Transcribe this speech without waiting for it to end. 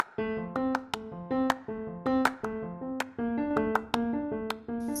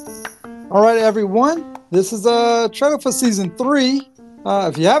All right, everyone. This is a trailer for season 3.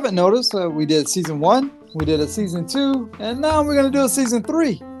 If you haven't noticed, we did season 1, we did a season 2, and now we're gonna do a season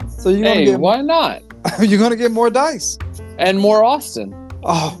 3. So you're gonna Hey, why not? you're gonna get more dice. And more Austin.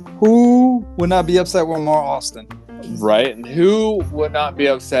 Oh, who would not be upset with more Austin? Right? And who would not be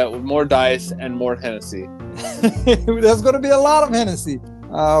upset with more dice and more Hennessy? There's gonna be a lot of Hennessy.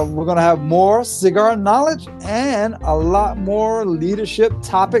 We're gonna have more cigar knowledge and a lot more leadership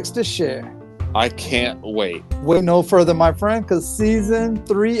topics to share. I can't wait. Wait no further, my friend, because season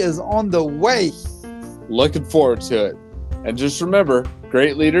 3 is on the way. Looking forward to it. And just remember,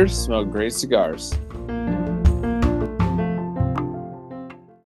 great leaders smoke great cigars.